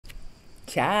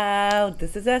Ciao,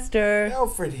 this is Eszter.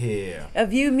 Alfred here.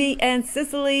 Of You, Me, and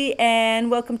Sicily, and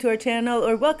welcome to our channel,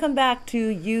 or welcome back to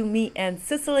You, Me, and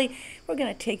Sicily. We're going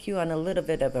to take you on a little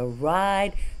bit of a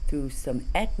ride through some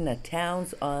Etna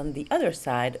towns on the other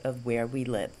side of where we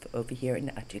live, over here in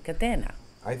Castiglione.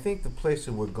 I think the place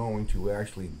that we're going to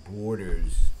actually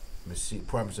borders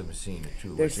province of Messina,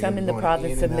 too. There's some in the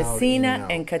province of Messina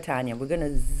and Catania. We're going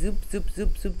to zoop.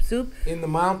 In the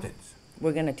mountains.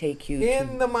 We're going to take you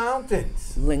in the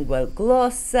mountains.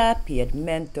 Linguglossa,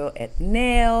 Piedmento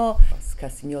Etneo,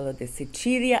 Castiglione de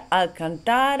Sicilia,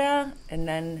 Alcantara, and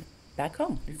then back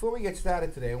home. Before we get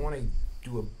started today, I want to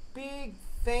do a big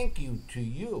thank you to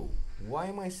you. Why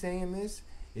am I saying this?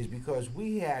 Is because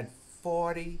we had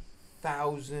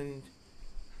 40,000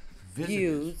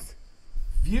 visitors.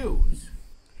 Views.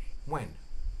 When?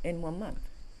 In 1 month.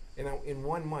 In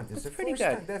 1 month. That's pretty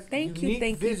good.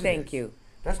 Thank you.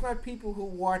 That's not people who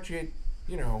watch it,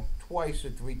 twice or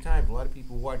 3 times. A lot of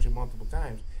people watch it multiple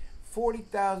times.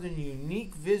 40,000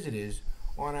 unique visitors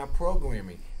on our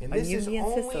programming. And this is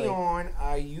only on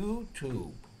our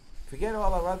YouTube. Forget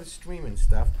all our other streaming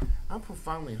stuff. I'm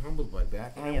profoundly humbled by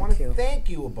that. And I want to thank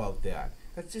you about that.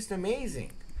 That's just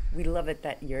amazing. We love it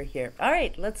that you're here. All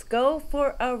right, let's go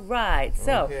for a ride.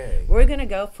 So we're going to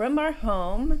go from our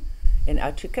home in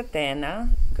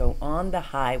Castiglione, go on the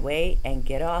highway and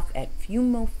get off at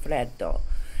Fiumofreddo.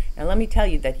 And let me tell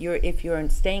you that if you're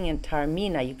staying in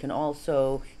Taormina, you can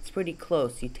also, it's pretty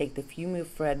close. You take the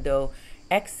Fiumofreddo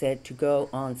exit to go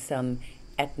on some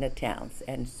Etna towns.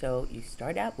 And so you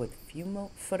start out with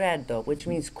Fiumofreddo, which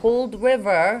means cold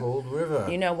river. Cold river.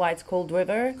 You know why it's cold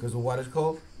river? Because the water's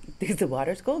cold? Because the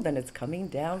water's cold and it's coming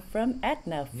down from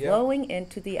Etna, flowing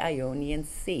into the Ionian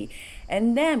Sea.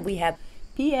 And then we have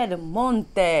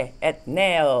Piedmont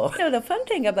Etneo. The fun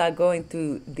thing about going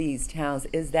through these towns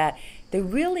is that they're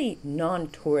really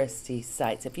non-touristy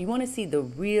sites. If you want to see the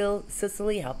real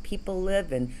Sicily, how people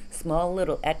live in small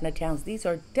little Etna towns, these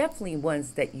are definitely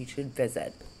ones that you should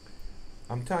visit.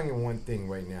 I'm telling you one thing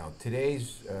right now.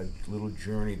 Today's little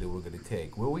journey that we're going to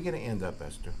take, where are we going to end up,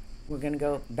 Eszter? We're going to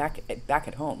go back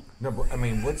at home. No, but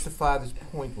what's the farthest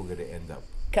point we're going to end up?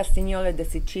 Castiglione de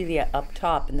Sicilia up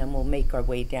top, and then we'll make our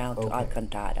way down to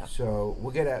Alcantara. So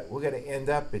we're gonna end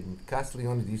up in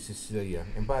Castiglione di Sicilia.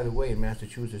 And by the way, in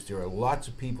Massachusetts, there are lots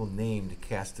of people named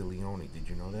Castiglione. Did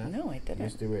you know that? No, I didn't.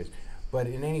 Yes, there is. But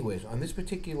anyways, on this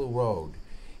particular road,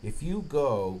 if you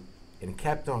go and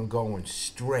kept on going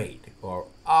straight or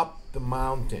up the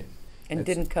mountain, and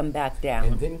didn't come back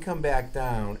down.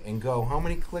 And go, how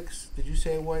many clicks did you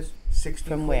say it was? 60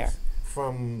 From clicks? where?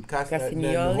 From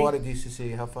Castiglione di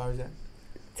Sicilia. How far is that?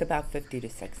 It's about 50 to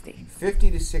 60.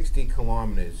 50 to 60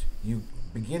 kilometers. You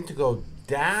begin to go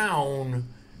down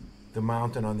the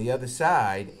mountain on the other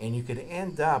side, and you could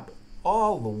end up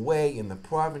all the way in the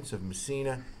province of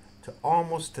Messina to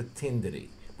almost to Tindari.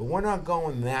 But we're not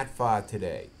going that far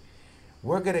today.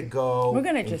 We're going to go. We're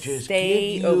going to just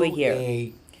stay over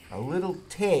here. A little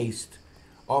taste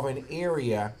of an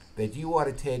area that you ought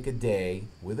to take a day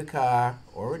with a car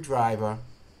or a driver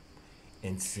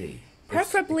and see.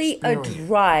 Preferably a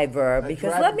driver,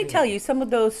 because let me tell you, some of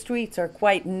those streets are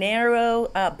quite narrow,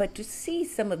 but to see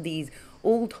some of these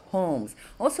old homes.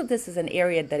 Also, this is an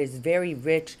area that is very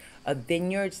rich of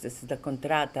vineyards. This is the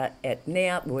Contrada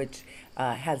Etnea, which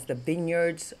has the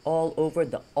vineyards all over,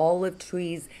 the olive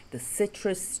trees, the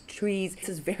citrus trees. This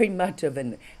is very much of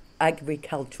an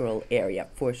agricultural area,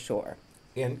 for sure.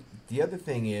 And the other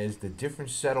thing is the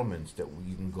different settlements that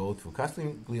you can go through.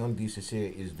 Castiglione di Sicilia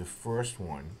is the first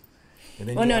one. And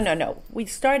then No. We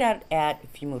start out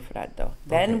at Fiumofreddo.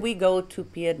 Then we go to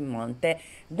Piedmonte.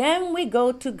 Then we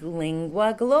go to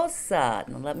Linguglossa.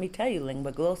 Now, let me tell you,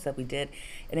 Linguglossa, we did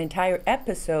an entire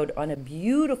episode on a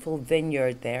beautiful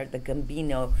vineyard there. The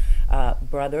Gambino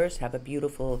brothers have a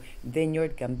beautiful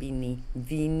vineyard, Gambini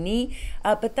Vini.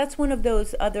 But that's one of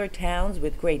those other towns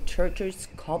with great churches,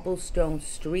 cobblestone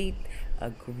street, a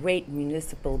great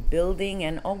municipal building,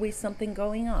 and always something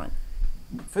going on.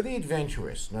 For the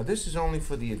adventurous, now this is only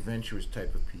for the adventurous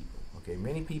type of people, okay?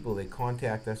 Many people, they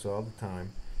contact us all the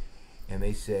time, and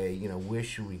they say, where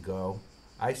should we go?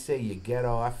 I say you get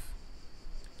off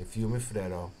at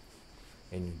Fiumofreddo,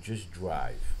 and you just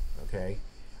drive, okay?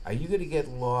 Are you going to get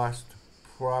lost?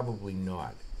 Probably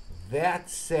not. That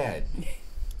said,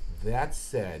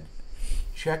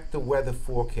 check the weather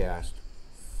forecast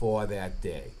for that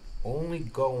day. Only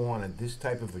go on this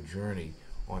type of a journey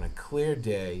on a clear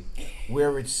day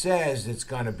where it says it's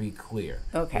going to be clear.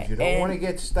 Okay. You don't want to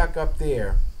get stuck up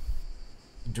there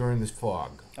during this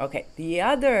fog. Okay. The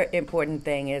other important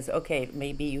thing is, okay,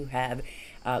 maybe you have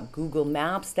Google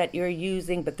Maps that you're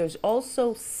using, but there's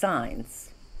also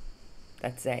signs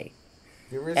that say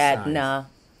There is Etna,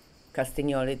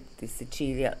 Castiglione di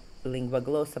Sicilia,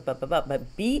 Linguglossa, blah, blah, blah.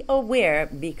 But be aware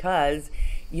because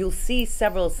you'll see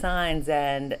several signs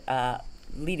and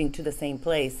leading to the same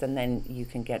place, and then you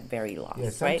can get very lost. Yeah,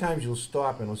 sometimes you'll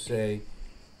stop and it'll say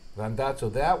Randazzo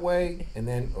that way and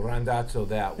then Randazzo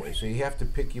that way. So you have to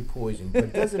pick your poison. But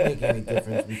it doesn't make any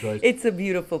difference because it's a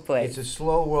beautiful place. It's a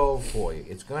slow roll for you.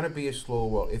 It's going to be a slow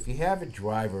roll. If you have a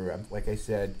driver, like I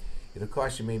said, it'll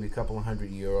cost you maybe a couple of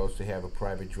 €100 to have a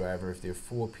private driver. If there are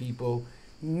 4 people,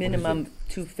 minimum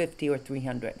 $250 or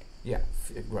 $300. Yeah,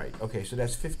 right. Okay, so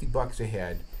that's $50 a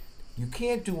head. You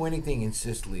can't do anything in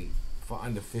Sicily for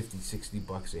under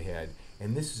 $50-$60 a head,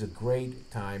 and this is a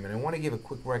great time. And I want to give a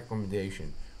quick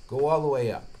recommendation: go all the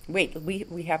way up. Wait,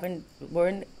 we're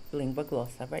in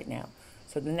Linguglossa right now.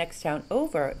 So the next town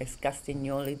over is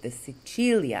Castiglione di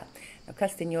Sicilia. Now,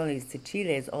 Castiglione di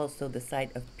Sicilia is also the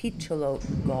site of Picciolo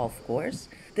Golf Course.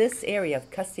 This area of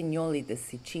Castiglione di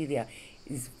Sicilia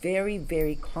is very,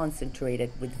 very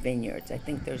concentrated with vineyards. I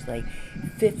think there's like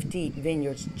 50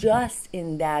 vineyards just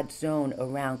in that zone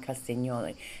around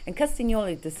Castiglione. And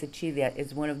Castiglione di Sicilia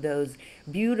is one of those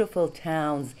beautiful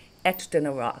towns etched in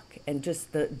a rock, and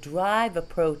just the drive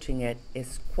approaching it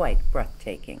is quite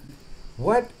breathtaking.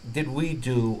 What did we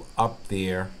do up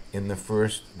there in the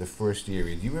first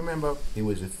area? Do you remember? It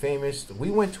was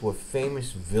we went to a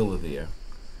famous villa there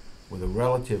with a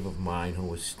relative of mine who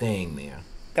was staying there.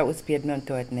 That was Piedmont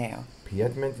Etna.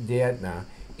 Piedmont Etna.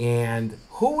 And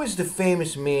who was the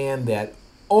famous man that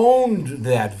owned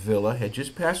that villa? Had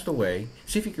just passed away.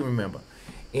 See if you can remember.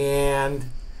 And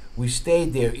we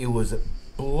stayed there. It was a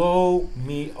blow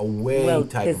me away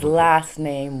type of. His last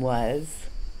name was.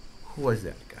 Who was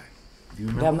that guy? Do you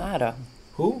remember? D'Amato.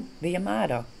 Who? The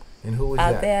Amato. And who was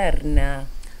that? Averna.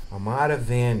 Amata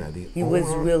Vanna, He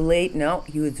was related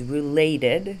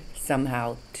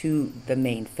somehow to the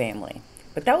main family.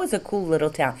 But that was a cool little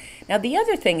town. Now, the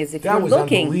other thing is, if you're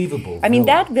looking, unbelievable. I mean,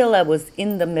 that villa was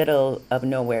in the middle of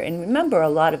nowhere. And remember, a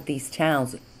lot of these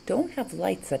towns don't have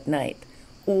lights at night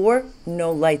or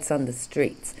no lights on the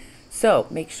streets. So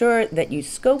make sure that you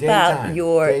scope out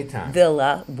your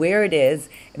villa, where it is,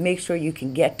 and make sure you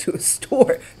can get to a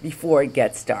store before it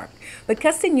gets dark. But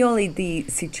Castiglione di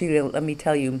Sicilia, let me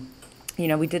tell you,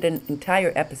 we did an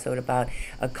entire episode about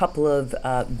a couple of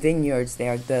vineyards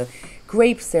there. The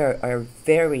grapes there are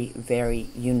very, very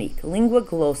unique.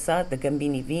 Linguglossa, the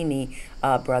Gambini Vini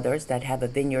brothers that have a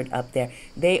vineyard up there,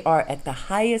 they are at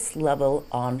the highest level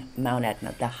on Mount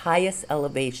Etna, the highest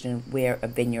elevation where a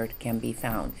vineyard can be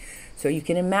found. So you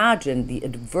can imagine the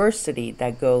adversity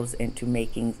that goes into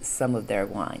making some of their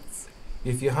wines.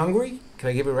 If you're hungry, can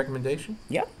I give a recommendation?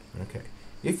 Yep. Okay.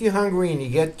 If you're hungry and you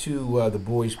get to the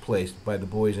boys' place, by the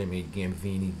boys I made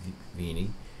Gambini Vini,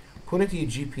 put into your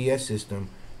GPS system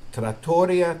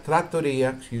Trattoria,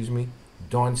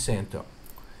 Don Santo.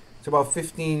 It's about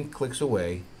 15 clicks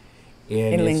away.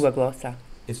 And in Linguglossa.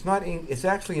 It's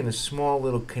actually in a small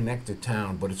little connector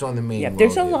town, but it's on the main road.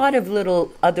 There's a lot of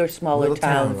little other smaller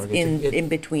towns in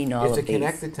between all of these. It's a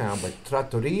connected town, but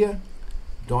Trattoria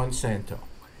Don Santo.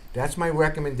 That's my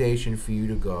recommendation for you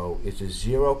to go. It's a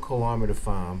 0-kilometer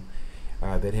farm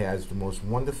that has the most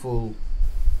wonderful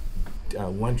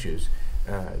lunches.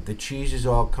 The cheeses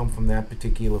all come from that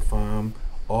particular farm.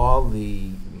 All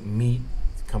the meat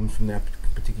comes from that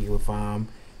particular farm.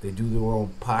 They do their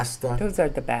own pasta. Those are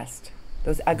the best.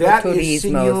 Those that is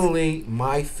singularly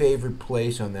my favorite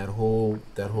place on that whole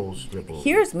strip.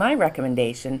 Here's my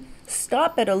recommendation: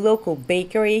 stop at a local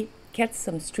bakery, get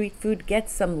some street food, get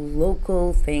some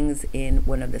local things in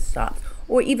one of the stops,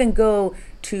 or even go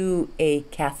to a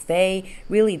cafe.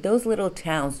 Really, those little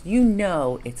towns,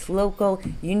 it's local,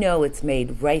 it's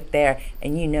made right there,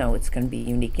 and it's going to be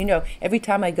unique. Every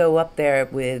time I go up there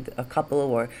with a couple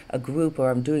or a group,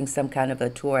 or I'm doing some kind of a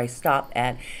tour, I stop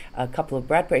at a couple of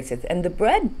bread places, and the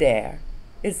bread there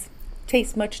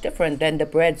tastes much different than the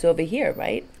breads over here,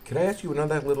 right? Can I ask you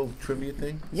another little trivia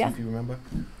thing? Yeah. See if you remember.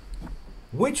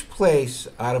 Which place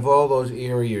out of all those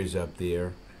areas up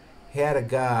there had a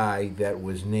guy that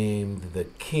was named the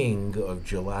King of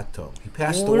Gelato? He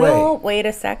passed away. No, wait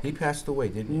a sec. He passed away,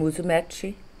 didn't he?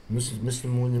 Musumeci. Mr.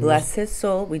 Musumeci. Bless his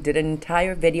soul. We did an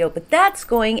entire video, but that's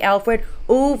going, Alfred,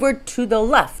 over to the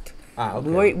left.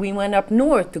 Okay. We went up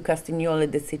north to Castiglione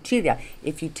di Sicilia.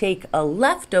 If you take a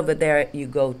left over there, you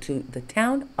go to the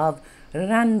town of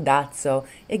Randazzo.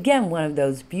 Again, one of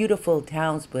those beautiful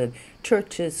towns with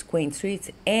churches, quaint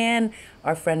streets, and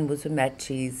our friend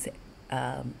Musumeci's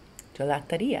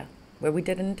gelateria, where we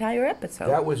did an entire episode.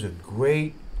 That was a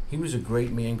great He was a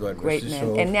great man, God rest Great his man.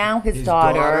 soul. And now his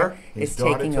daughter is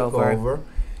taking took over.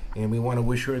 and we want to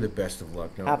wish her the best of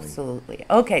luck, don't Absolutely.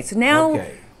 Okay, so now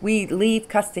we leave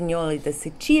Castiglione de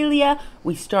Sicilia.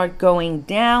 We start going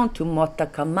down to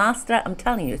Mottacamastra. I'm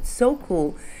telling you, it's so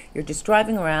cool. You're just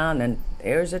driving around and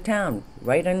there's a town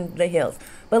right in the hills.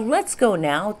 But let's go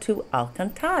now to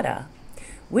Alcantara,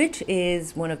 which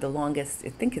is one of the longest, I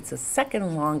think it's the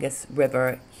second longest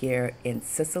river here in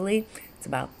Sicily. It's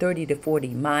about 30 to 40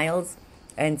 miles.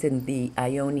 Ends in the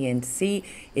Ionian Sea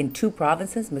in two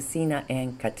provinces, Messina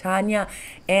and Catania.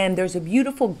 And there's a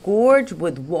beautiful gorge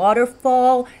with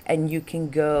waterfall, and you can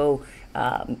go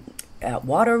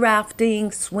water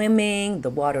rafting, swimming. The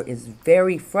water is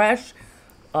very fresh.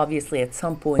 Obviously, at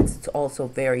some points, it's also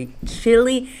very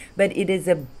chilly, but it is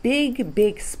a big,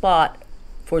 big spot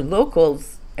for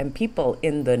locals and people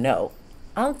in the know.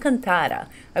 Alcantara.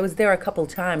 I was there a couple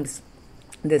times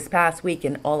this past week,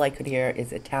 and all I could hear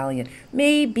is Italian,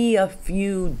 maybe a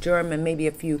few German, maybe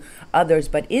a few others,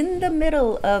 but in the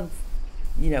middle of,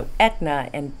 Etna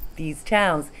and these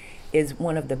towns is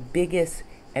one of the biggest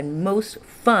and most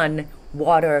fun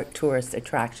water tourist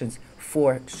attractions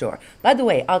for sure. By the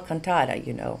way, Alcantara,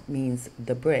 means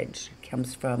the bridge. It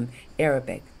comes from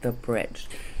Arabic, the bridge.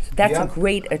 That's a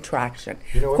great attraction.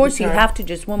 Of course, you have to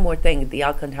just one more thing. The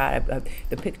Alcantara,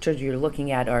 the pictures you're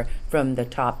looking at are from the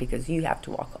top because you have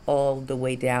to walk all the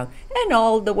way down and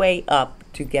all the way up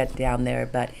to get down there.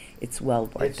 But it's well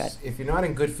worth it. If you're not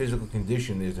in good physical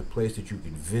condition, there's a place that you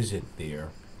can visit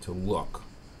there to look.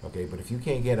 Okay, but if you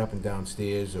can't get up and down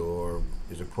stairs or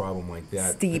there's a problem like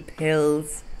that, steep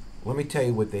hills. Let me tell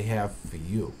you what they have for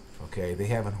you. Okay, they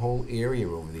have a whole area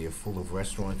over there full of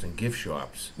restaurants and gift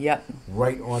shops. Yep.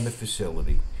 Right on the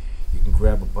facility. You can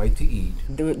grab a bite to eat.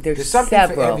 There's something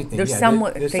several. for everything. There's there's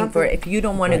something for if you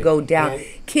don't want to go down.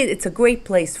 It's a great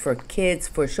place for kids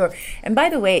for sure. And by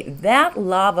the way, that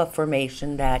lava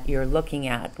formation that you're looking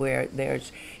at, where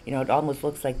there's, it almost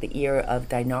looks like the ear of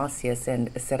Dionysius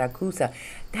and Syracuse,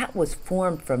 that was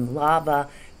formed from lava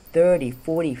 30,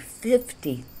 40,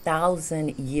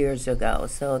 50,000 years ago.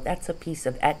 So that's a piece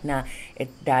of Etna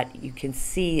that you can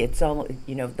see. It's all,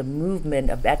 the movement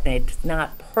of Etna. It's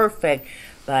not perfect,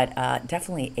 but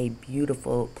definitely a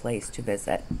beautiful place to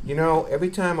visit. Every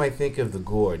time I think of the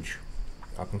gorge,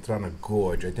 Alcantara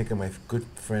Gorge, I think of my good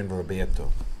friend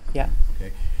Roberto. Yeah.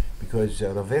 Okay. Because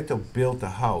Roberto built a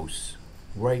house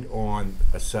right on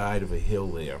a side of a hill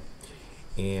there.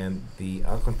 And the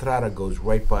Alcantara goes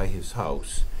right by his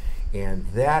house. And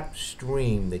that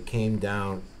stream that came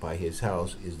down by his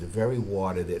house is the very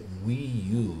water that we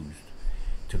used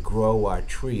to grow our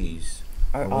trees.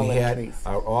 Our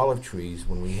olive trees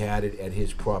when we had it at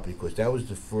his property, because that was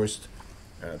the first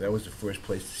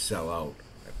place to sell out.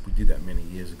 We did that many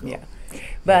years ago. Yeah.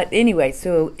 But anyway,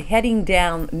 so heading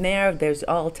down there, there's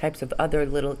all types of other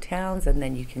little towns, and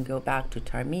then you can go back to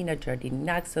Taormina,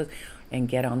 Giardinaxos, and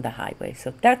get on the highway.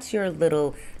 So that's your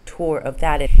little tour of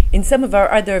that. In some of our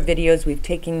other videos, we've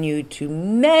taken you to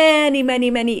many,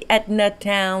 many, many Etna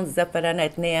towns, Zafferana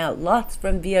Etnea, lots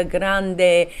from Via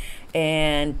Grande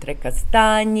and Tre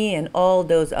Castagni and all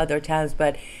those other towns.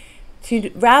 But to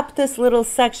wrap this little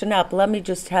section up, let me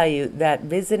just tell you that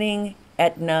visiting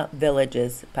Etna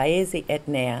villages, Paesi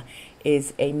Etnea,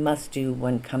 is a must-do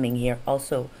when coming here.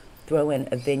 Also, throw in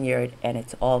a vineyard and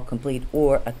it's all complete,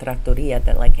 or a trattoria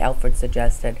that, like Alfred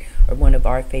suggested, or one of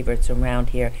our favorites around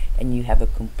here, and you have a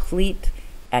complete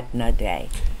Etna day.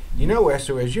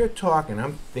 Esther, as you're talking,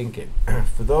 I'm thinking,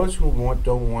 for those who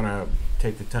don't want to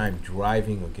take the time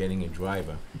driving or getting a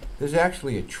driver, there's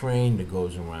actually a train that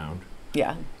goes around.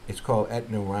 Yeah. It's called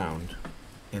Etna Round.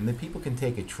 And then people can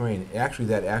take a train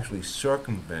that actually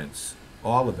circumvents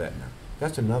all of Etna.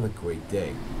 That's another great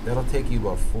day. That'll take you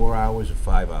about 4 hours or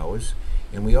 5 hours.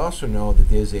 And we also know that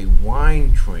there's a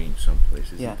wine train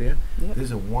someplace, isn't there? Yep.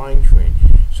 There's a wine train.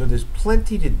 So there's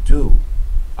plenty to do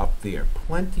up there.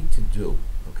 Plenty to do,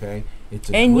 okay?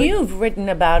 You've written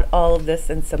about all of this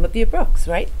in some of your books,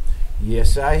 right?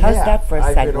 Yes, I have. How's that for a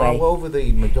segue? I've been all over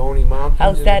the Madoni Mountains.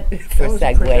 How's that for a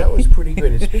segue? That was pretty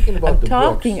good. And speaking about the books.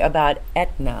 I'm talking about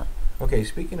Etna. Okay,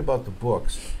 speaking about the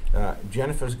books,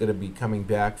 Jennifer's going to be coming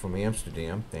back from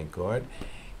Amsterdam, thank God.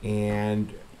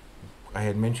 And I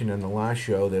had mentioned on the last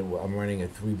show that I'm running a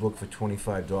 3-book for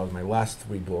 $25. My last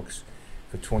 3 books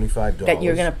for $25. That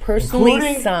you're going to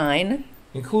personally sign.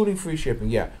 Including free shipping,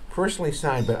 yeah. Personally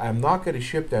signed, but I'm not going to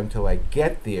ship them until I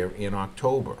get there in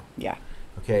October. Yeah.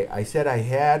 Okay, I said I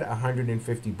had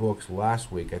 150 books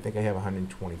last week. I think I have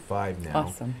 125 now.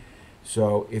 Awesome.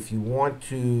 So if you want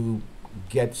to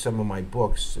get some of my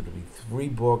books, it'll be 3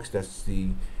 books. That's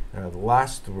the The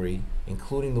last three,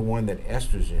 including the one that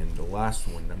Esther's in, the last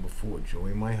one, number 4, Joy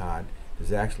in My Heart.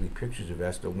 There's actually pictures of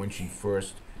Esther when she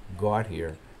first got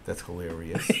here. That's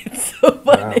hilarious. It's so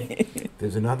funny.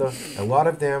 There's another. A lot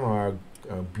of them are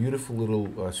beautiful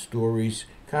little stories,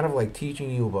 kind of like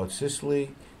teaching you about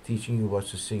Sicily, teaching you about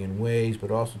Sicilian ways,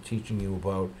 but also teaching you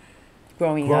about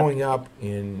growing up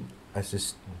in a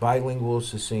bilingual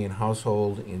Sicilian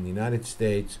household in the United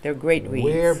States. They're great reads.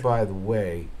 Where, by the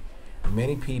way,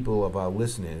 many people of our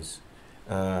listeners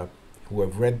who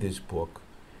have read this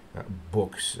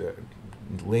books,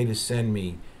 later send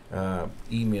me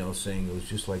emails saying it was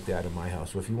just like that in my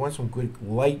house. So if you want some good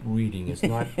light reading, it's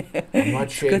not I'm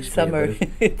not Shakespeare. Good summer.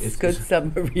 It's good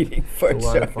summer reading for a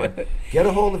lot of fun. Get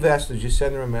a hold of Esther. Just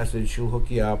send her a message. She'll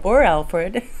hook you up. Or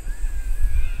Alfred.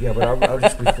 Yeah, but I'll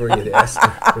just refer you to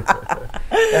Esther.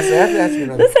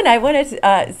 Listen, I want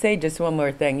to say just one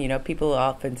more thing. You know, people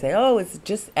often say, "Oh, it's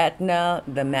just Etna,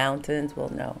 the mountains." Well,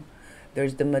 no.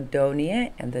 There's the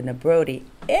Madonia and the Nebrodi,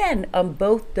 and on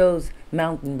both those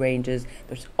mountain ranges,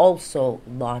 there's also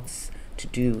lots to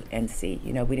do and see.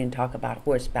 You know, we didn't talk about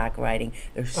horseback riding.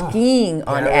 There's skiing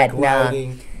on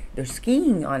Etna. There's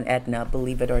skiing on Etna,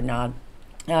 believe it or not.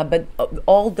 But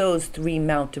all those 3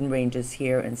 mountain ranges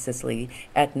here in Sicily,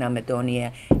 Etna,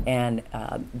 Madonia, and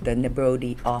the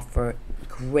Nebrodi, offer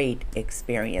great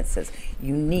experiences,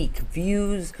 unique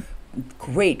views,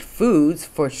 great foods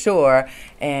for sure,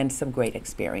 and some great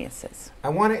experiences. I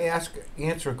want to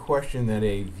answer a question that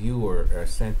a viewer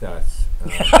sent us.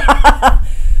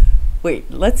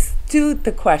 Wait, let's do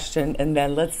the question and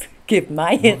then let's give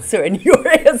my answer and your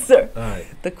answer. All right.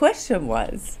 The question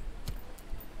was,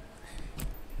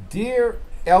 Dear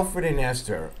Alfred and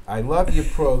Esther, I love your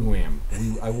program.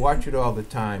 I watch it all the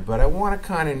time, but I want to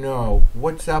kind of know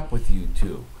what's up with you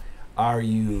two. Are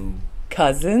you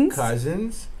cousins?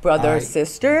 Brother and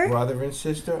sister? Brother and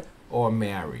sister, or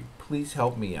married? Please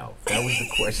help me out. That was the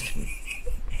question.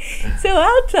 So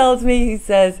Al tells me, he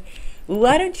says,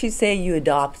 why don't you say you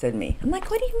adopted me? I'm like,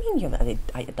 what do you mean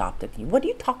I adopted you? What are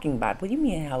you talking about? What do you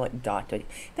mean how I adopted you?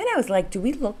 Then I was like, do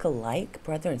we look alike,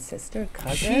 brother and sister,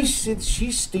 cousins?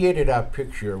 She stared at our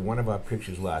picture, one of our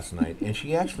pictures last night, and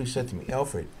she actually said to me,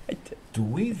 Alfred, do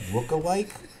we look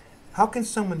alike? How can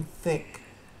someone think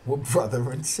we're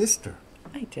brother and sister?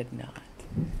 I did not.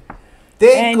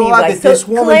 Thank God that this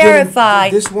woman didn't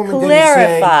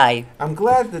say. I'm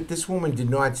glad that this woman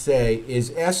did not say,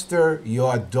 "Is Esther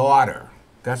your daughter?"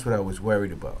 That's what I was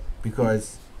worried about,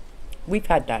 because we've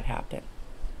had that happen.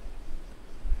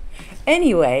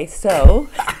 Anyway, so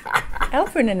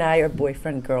Alfred and I are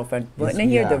boyfriend girlfriend. Want to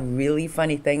hear the really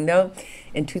funny thing though?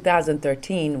 In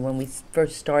 2013, when we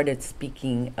first started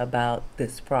speaking about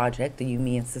this project, the You,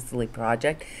 Me, and Sicily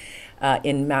project,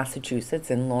 in Massachusetts,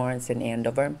 in Lawrence and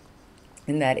Andover,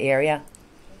 in that area,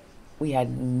 we had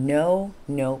no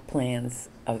plans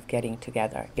of getting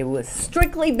together. It was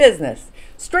strictly business,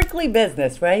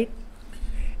 right?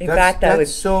 In fact, that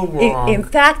was so wrong. In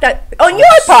fact, that on your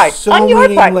part,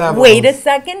 Levels. Wait a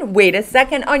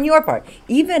second, on your part.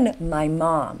 Even my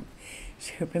mom,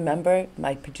 remember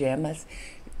my pajamas?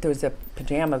 There was a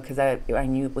pajama because I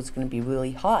knew it was going to be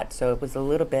really hot. So it was a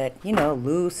little bit,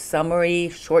 loose, summery,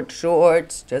 short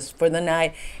shorts, just for the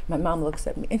night. My mom looks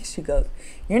at me and she goes,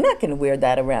 "You're not going to wear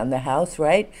that around the house,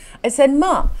 right?" I said,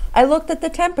 "Mom, I looked at the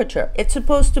temperature. It's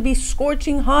supposed to be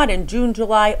scorching hot in June,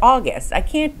 July, August. I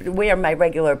can't wear my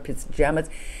regular pajamas."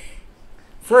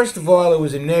 First of all, it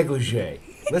was a negligee.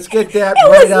 Let's get that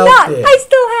out there. I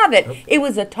still have it. Okay. It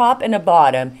was a top and a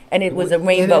bottom, and it was a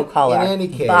rainbow color. In any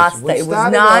case, Basta. It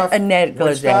was not a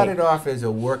negligee. It started off as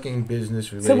a working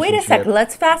business relationship. So wait a second.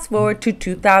 Let's fast forward to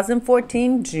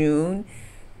 2014, June.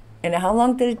 And how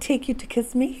long did it take you to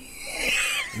kiss me?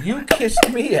 You kissed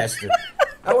me, Esther.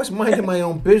 I was minding my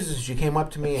own business. She came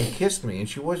up to me and kissed me, and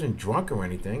she wasn't drunk or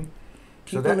anything.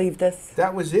 Do you believe this?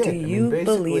 That was it. Do you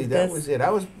believe this? That was it.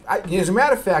 As a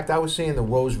matter of fact, I was saying the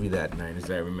rosary that night, as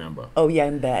I remember. Oh, yeah,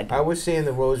 in bed. I was saying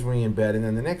the rosary in bed, and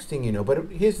then the next thing you know, but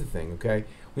here's the thing, okay?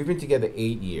 We've been together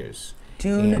 8 years.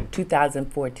 June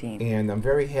 2014. And I'm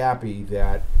very happy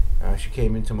that she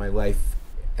came into my life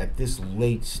at this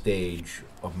late stage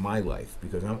of my life,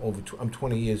 because I'm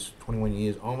 21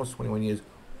 years, almost 21 years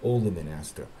older than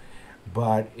Esther.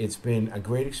 But it's been a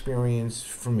great experience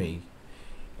for me.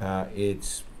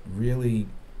 It's really,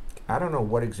 I don't know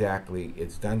what exactly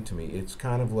it's done to me. It's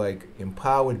kind of like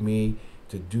empowered me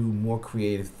to do more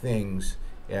creative things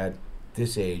at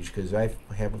this age, because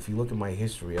if you look at my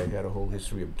history, I've had a whole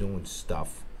history of doing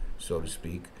stuff, so to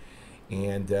speak.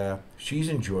 And she's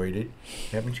enjoyed it.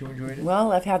 Haven't you enjoyed it?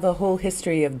 Well, I've had a whole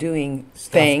history of doing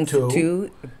Stuff things too.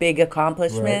 too, big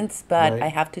accomplishments, but right. I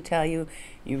have to tell you,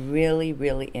 you really,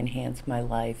 really enhanced my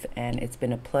life, and it's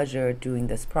been a pleasure doing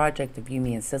this project of You,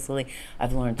 Me, and Sicily.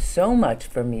 I've learned so much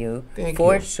from you, Thank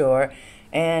for you. sure.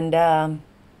 And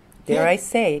dare I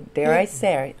say, Go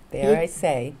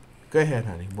ahead,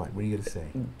 honey. What are you going to say?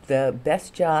 the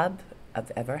best job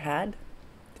I've ever had,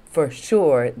 for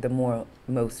sure, the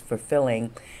most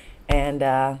fulfilling. And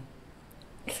am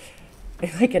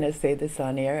I going to say this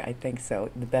on air? I think so.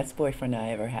 The best boyfriend I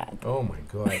ever had. Oh my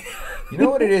God! You know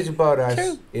what it is about us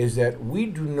True. is that we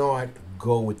do not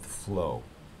go with the flow.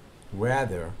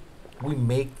 Rather, we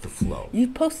make the flow. You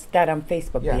posted that on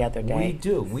Facebook the other day. We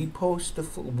do. We post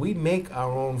we make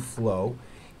our own flow,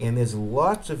 and there's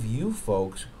lots of you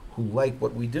folks who like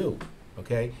what we do.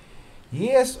 Okay?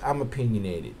 Yes, I'm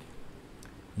opinionated.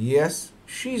 Yes,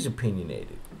 she's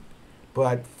opinionated.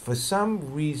 But for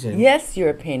some reason, Yes, you're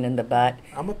a pain in the butt.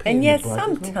 I'm a pain And in yes, the butt. There's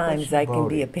no sometimes question I can about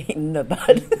be it. a pain in the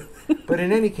butt. But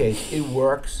in any case, it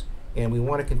works, and we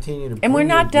want to continue to. And we're bring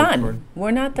you a not good done. friend.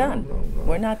 We're not done. No.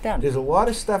 We're not done. There's a lot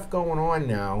of stuff going on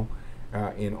now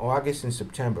in August and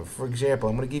September. For example,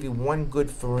 I'm going to give you one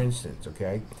good for instance,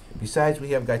 okay? Besides, we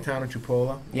have Gaetano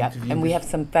Cipolla. Yeah, interviewed and we this- have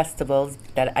some festivals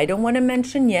that I don't want to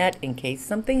mention yet in case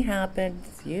something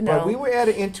happens, you know. But we were at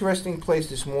an interesting place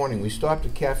this morning. We stopped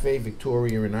at Cafe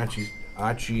Victoria in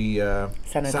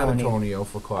San Antonio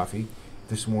for coffee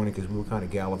this morning because we were kind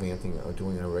of gallivanting or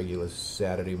doing our regular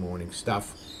Saturday morning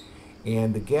stuff.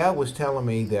 And the gal was telling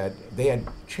me that they had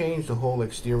changed the whole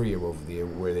exterior over there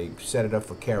where they set it up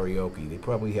for karaoke. They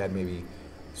probably had maybe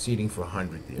seating for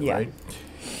 100 there, Yeah. right?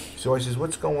 So I says,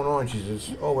 what's going on? She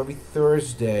says, oh, every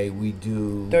Thursday we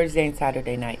do... Thursday and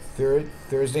Saturday night.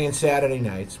 Thursday and Saturday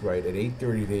nights, right, at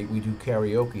 8:30 we do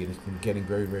karaoke, and it's been getting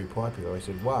very, very popular. I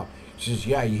said, wow. She says,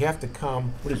 yeah, you have to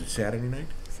come. What is it, Saturday night?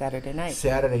 Saturday night.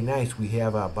 Saturday nights we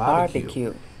have our barbecue.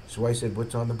 Barbecue. So I said,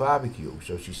 what's on the barbecue?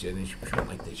 So she said, and she went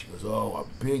like this. She goes, oh,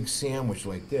 a big sandwich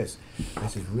like this. I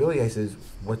said, really? I says,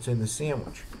 what's in the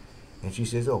sandwich? And she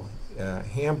says, oh,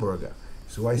 hamburger.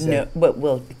 So I said, No,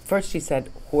 well, first she said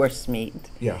horse meat.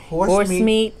 yeah, Horse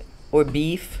meat or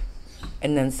beef,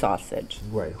 and then sausage.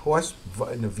 Right,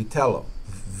 vitello,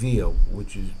 veal,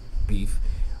 which is beef,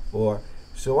 or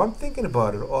so I'm thinking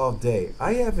about it all day.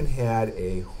 I haven't had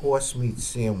a horse meat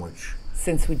sandwich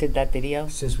Since we did that video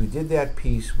since we did that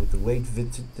piece with the late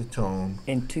Vincent DeTone.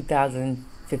 in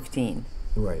 2015.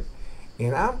 Right,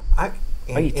 and are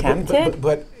you tempted?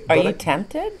 Are you I-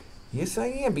 tempted? Yes, I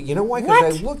am. But you know why? What?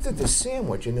 Because I looked at the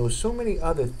sandwich and there was so many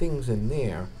other things in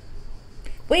there.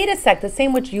 Wait a sec. The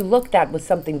sandwich you looked at was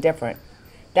something different.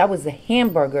 That was the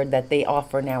hamburger that they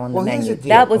offer now on Well, the here's menu. the deal,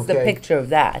 That was the okay? picture of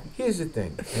that. Here's the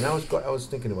thing, and I was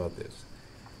thinking about this.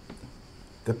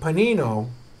 The panino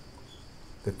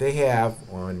that they have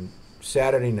on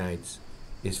Saturday nights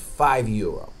is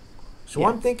 €5. So Yeah.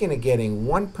 I'm thinking of getting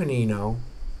one panino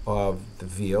of the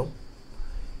veal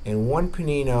and one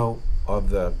panino of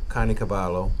the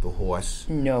cavallo, the horse.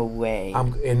 No way.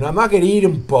 And I'm not going to eat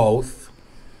them both.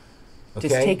 Okay?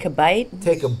 Just take a bite.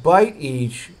 Take a bite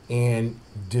each and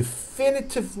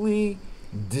definitively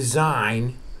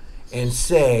design and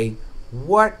say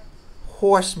what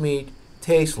horse meat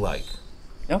tastes like.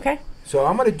 Okay. So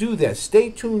I'm going to do that. Stay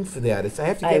tuned for that. I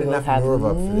have to I get will enough have nerve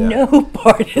up for that. no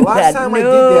part in that. time I did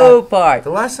No that- part.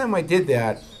 The last time I did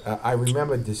that, I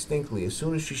remember distinctly. As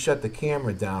soon as she shut the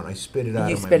camera down, I spit it out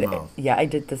You of spit my it. mouth. Yeah, I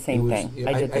did the same It was- thing.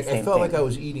 I did the same I felt thing. like I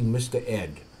was eating Mr.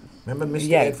 Ed. Remember Mr.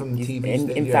 Yeah, Ed from the TV?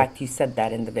 in Yeah. fact, you said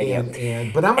that in the video.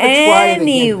 But I'm going to try it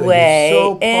again 'cause it's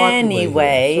so popular here.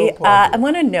 Anyway, So I popular.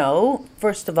 want to know,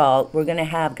 first of all, we're going to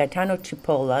have Gaetano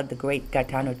Cipolla, the great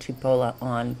Gaetano Cipolla,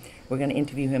 on. We're going to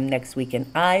interview him next week, and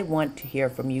I want to hear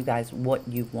from you guys what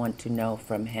you want to know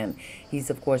from him. He's,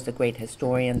 of course, the great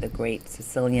historian, the great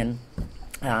Sicilian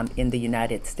in the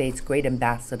United States, great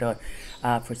ambassador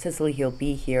for Sicily. He'll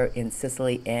be here in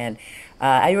Sicily, and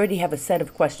I already have a set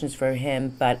of questions for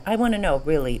him, but I want to know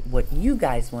really what you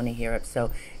guys want to hear. So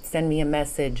send me a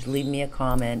message, leave me a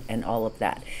comment, and all of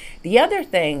that. The other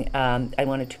thing I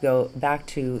wanted to go back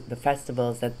to the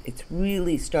festivals, that it's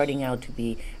really starting out to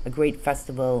be a great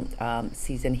festival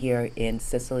season here in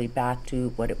Sicily, back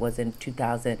to what it was in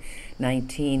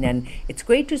 2019. And it's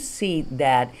great to see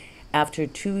that after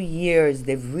 2 years,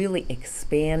 they've really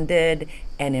expanded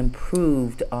and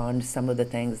improved on some of the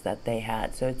things that they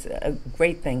had. So it's a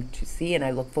great thing to see, and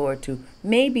I look forward to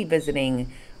maybe visiting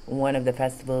one of the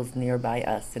festivals nearby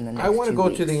us in the next 2 I weeks. want to go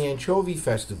to the Anchovy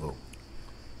Festival.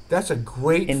 That's a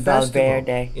great In festival.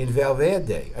 Valverde. In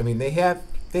Valverde. I mean, they have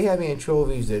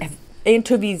anchovies that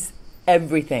Anchovies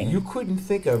everything. you couldn't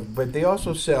think of, but they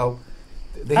also sell.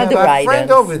 They Other have our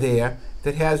friend items. over there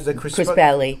that has the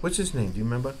Crispelli. What's his name? Do you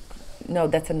remember? No,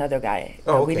 that's another guy.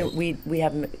 Oh, We okay. don't-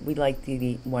 we like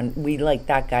the one. We like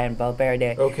that guy in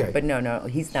Valverde. Okay. But no,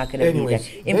 he's not going to be Anyways,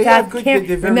 there. In they fact, have good- Karen,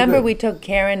 they're very remember good. we took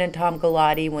Karen and Tom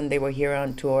Galati when they were here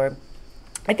on tour.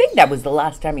 I think that was the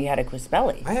last time you had a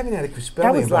Crispelli. I haven't had a Crispelli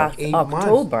That was in about last 8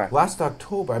 October. months. Last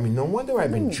October. I mean, no wonder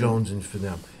I've been jonesing for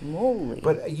them. Moly.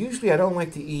 But usually I don't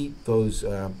like to eat those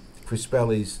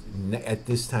Crispellis at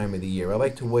this time of the year. I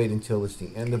like to wait until it's the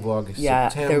end of August, Yeah,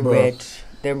 September. they're rich.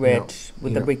 They're rich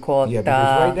with the ricotta, Yeah,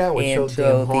 because right now it's so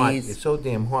damn hot. anchovies. It's so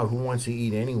damn hot. Who wants to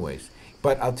eat anyways?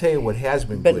 But I'll tell you what has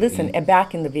been But good. listen,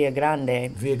 back in the Via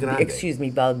Grande, Via Grande. excuse me,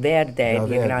 Valverde,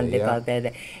 Via Grande, yeah.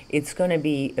 Valverde, it's going to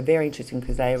be very interesting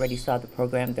because I already saw the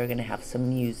program. They're going to have some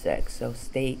music, so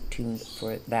stay tuned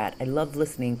for that. I love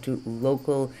listening to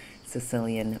local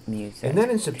Sicilian music. And then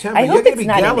in September, I you're hope going to it's be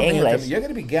not in gallivanting. English. You're going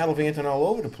to be gallivanting all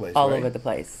over the place, all right? over the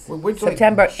place. We're like-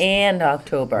 September and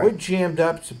October. We're jammed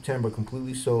up. September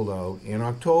completely sold out. In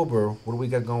October, what do we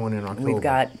got going in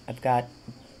October? I've got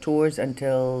tours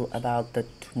until about the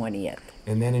 20th.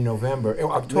 And then in November, We have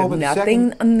October the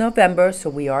nothing 2nd. in November, so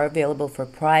we are available for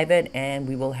private, and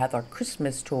we will have our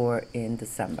Christmas tour in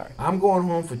December. I'm going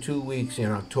home for 2 weeks in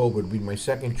October. It'll be my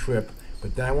second trip,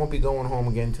 but then I won't be going home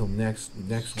again until next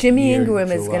Jimmy year,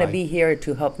 Ingram is going to July. be here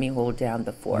to help me hold down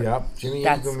the fort. Yep, Jimmy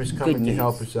That's Ingram is good coming to news.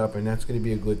 help us up, and that's going to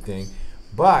be a good thing.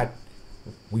 But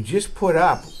we just put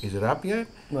up. Is it up yet?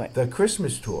 What? The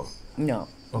Christmas tour. No,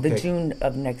 Okay. the June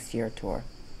of next year tour.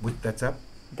 That's up.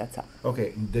 That's up.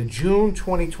 Okay, the June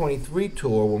 2023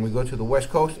 tour, when we go to the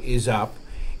West Coast, is up,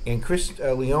 and Chris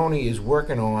Leone is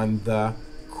working on the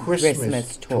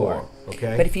Christmas tour.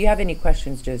 Okay, But if you have any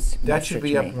questions, just that should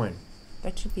be message up me. when?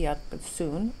 That should be up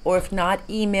soon. Or if not,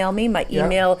 email me. My Yeah.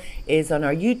 email is on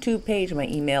our YouTube page. My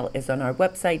email is on our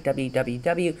website,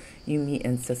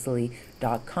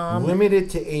 www.youmeandsicily.com. Limited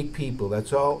to 8 people.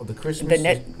 That's all. The Christmas.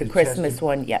 The Christmas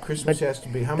one, yeah. Christmas But has to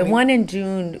be how the many? one in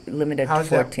June, limited to how's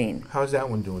 14. That, how's that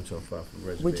one doing so far for We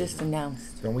reservations? just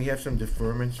announced. Don't we have some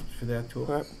deferments for that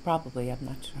tour? Probably, I'm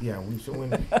not sure. Yeah,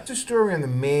 it's a story on the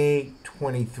May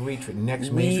 23 trip,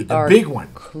 next May, We the are big one.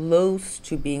 close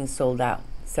to being sold out.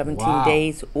 17 Wow.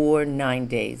 days or 9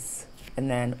 days. And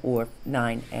then, or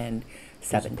 9 and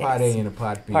 7 There's a Part days. A and a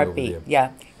Part B Part over B, there. yeah.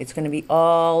 It's going to be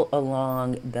all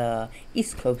along the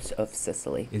east coast of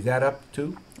Sicily. Is that up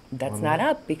too? That's on not that?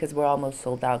 up because we're almost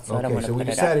sold out, so I don't Okay, want so to we put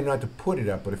it up. decided not to put it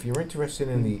up, but if you're interested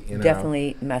in the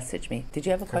Definitely message me. Did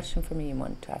you have a question for me you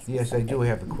wanted to ask me? yes, I do something?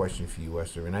 have a question for you,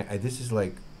 Esther, and I this is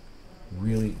like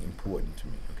really important to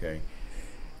me. Okay,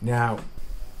 now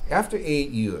after 8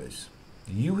 years,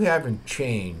 you haven't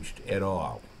changed at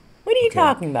all. What are you Okay.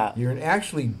 talking about? You're in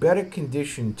actually better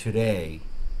condition today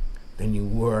than you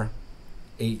were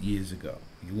 8 years ago.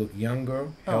 You look younger,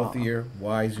 healthier,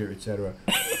 wiser, etc.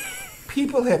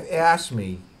 People have asked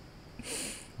me,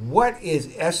 what is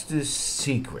Esther's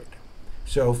secret?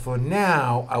 So for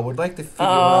now, I would like to figure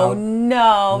Oh, out.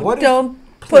 no. what is- Don't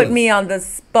put please. me on the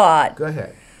spot. Go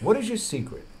ahead. What is your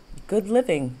secret? Good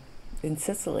living in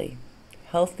Sicily,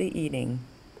 healthy eating,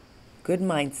 good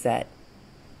mindset,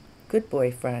 good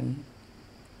boyfriend,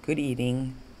 good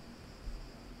eating,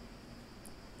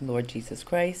 Lord Jesus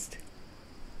Christ,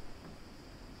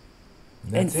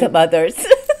 and That's some it? others.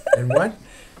 And what?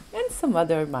 And some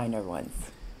other minor ones.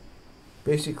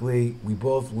 Basically, we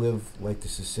both live like the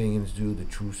Sicilians do, the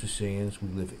true Sicilians. We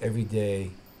live every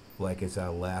day like it's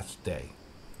our last day.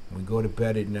 When we go to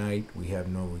bed at night, we have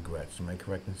no regrets. Am I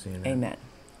correct in saying that? Amen.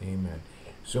 Amen.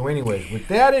 So anyways, with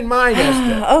that in mind,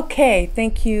 Esther. Okay,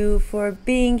 thank you for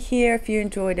being here. If you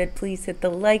enjoyed it, please hit the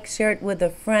like, share it with a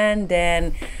friend,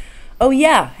 and oh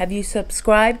yeah, have you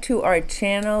subscribed to our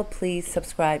channel? Please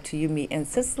subscribe to You, Me, and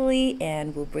Sicily,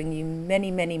 and we'll bring you many,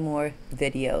 many more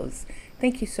videos.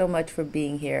 Thank you so much for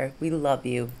being here. We love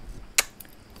you.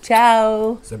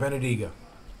 Ciao. Sa benediga.